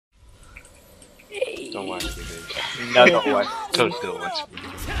Don't watch me, dude. No, don't watch. Don't watch me.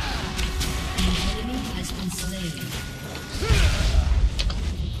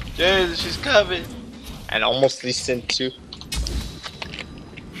 Dude, she's coming. And almost listened to.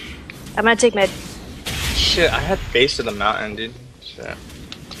 I'm gonna take mid. Shit, I had base of the mountain, dude. Shit.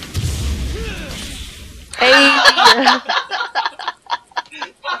 Hey!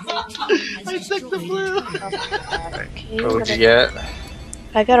 I took the blue. Okay, What would you get?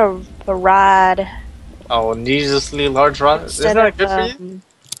 I got a rod. Oh, needlessly large rod. Isn't Instead that good for of, you?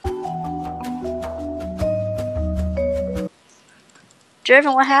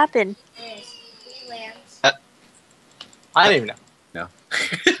 Driven, what happened? I don't even know. No.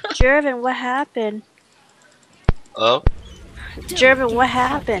 Driven, what happened? Oh? Driven, what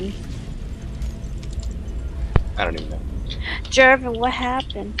happened? I don't even know. Driven, what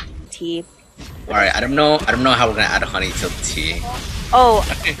happened? T. Alright, I don't know how we're gonna add honey to T. Oh.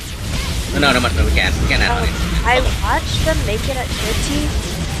 No, we can't. We can't add honey. I watched them make it at their tea.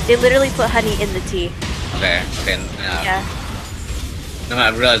 They literally put honey in the tea. Okay, Yeah. No, I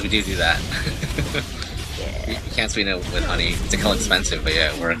realize we do that. Yeah. You can't sweeten it with honey. It's a little expensive, but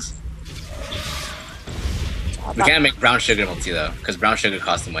yeah, it works. We can't make brown sugar milk tea though, because brown sugar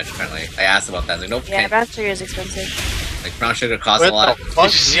costs too much apparently. I asked about that. Like, nope. Yeah, brown sugar is expensive. Like brown sugar costs a lot.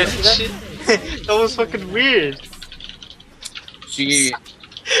 Fuck? That was fucking weird.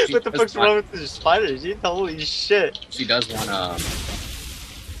 What the fuck's wrong with this spider, dude? Holy shit. She does want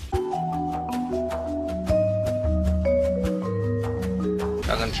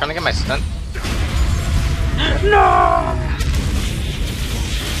I'm trying to get my stun. No!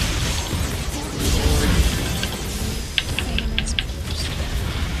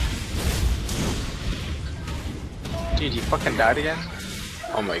 Dude, you fucking died again?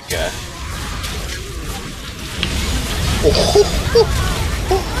 Oh my god.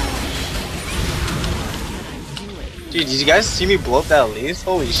 Dude, did you guys see me blow up that leaves?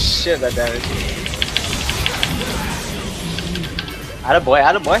 Holy shit, that damage. Attaboy,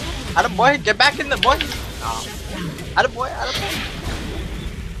 attaboy. Attaboy, get back in the boy. Attaboy, attaboy.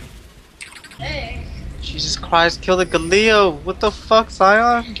 Hey. Jesus Christ, kill the Galio. What the fuck,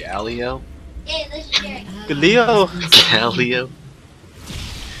 Zion? Galio? Hey, let's get Galio. Galio?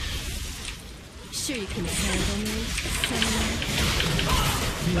 Sure you can handle me,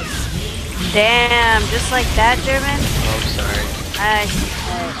 Damn, just like that, German? Oh, I'm sorry.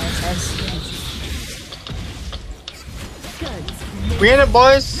 We in it,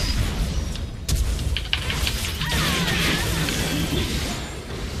 boys.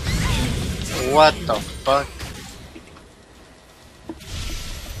 What the fuck?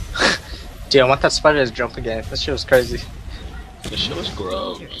 Dude, I want that spider to jump again. That shit was crazy. This shit was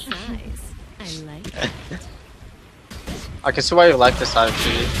gross. nice. I like it. I can see why you like this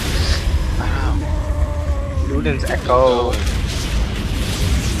actually. Wow. Luden's Echo.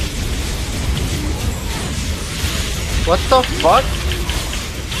 What the fuck?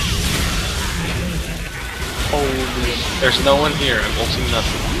 Holy. There's no one here. I won't see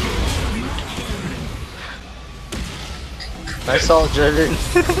nothing. Nice all driven.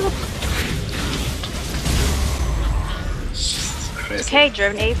 Okay,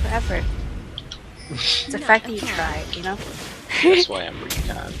 Driven, A for effort. It's the fact that you tried, you know? That's why I'm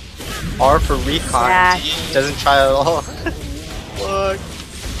recon. R for recon. Exactly. Doesn't try at all. Fuck.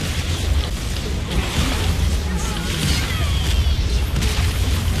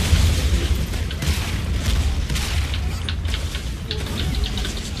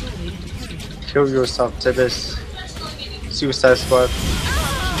 Kill yourself to this Suicide Squad.